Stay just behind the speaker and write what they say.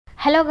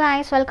Hello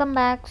guys, welcome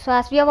back. So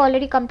as we have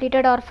already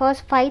completed our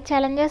first 5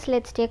 challenges,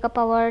 let's take up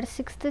our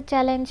 6th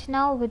challenge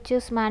now, which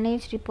is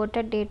manage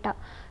reported data.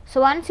 So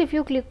once if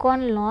you click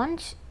on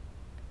launch,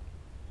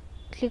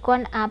 click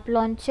on app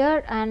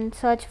launcher and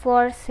search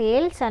for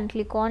sales and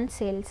click on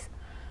sales,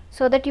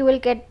 so that you will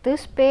get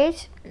this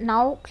page.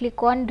 Now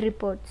click on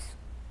reports.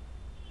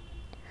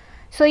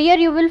 So here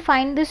you will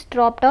find this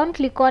drop down.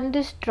 Click on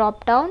this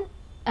drop down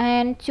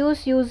and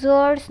choose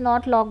users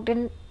not logged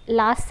in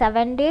last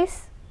 7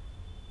 days.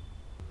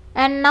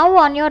 And now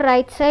on your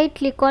right side,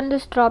 click on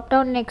this drop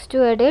down next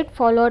to edit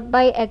followed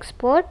by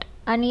export,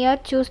 and here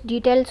choose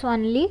details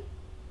only.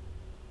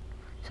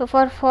 So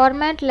for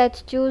format,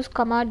 let's choose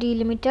comma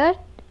delimiter,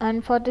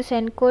 and for this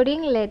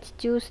encoding, let's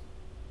choose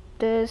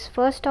this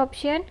first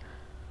option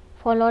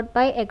followed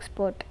by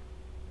export.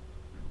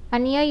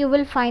 And here you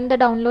will find the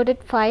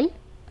downloaded file.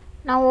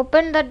 Now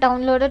open the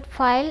downloaded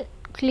file,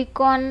 click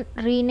on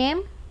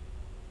rename.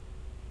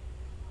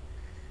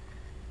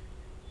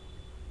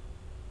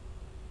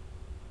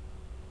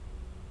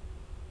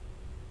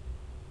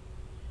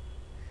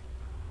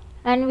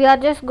 And we are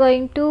just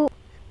going to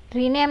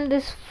rename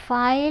this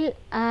file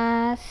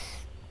as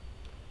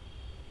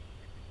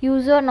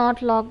user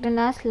not logged in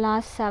as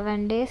last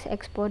 7 days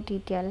export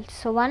details.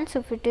 So once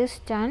if it is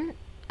done,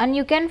 and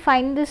you can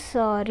find this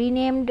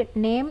renamed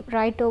name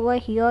right over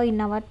here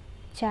in our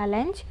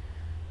challenge.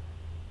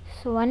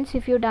 So once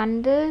if you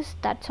done this,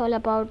 that's all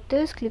about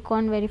this. Click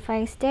on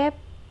verify step.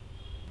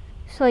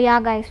 So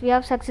yeah guys, we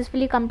have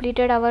successfully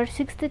completed our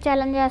 6th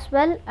challenge as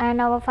well, and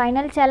our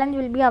final challenge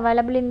will be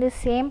available in the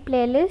same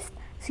playlist.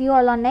 See you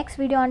all on next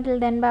video. Until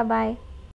then, bye bye.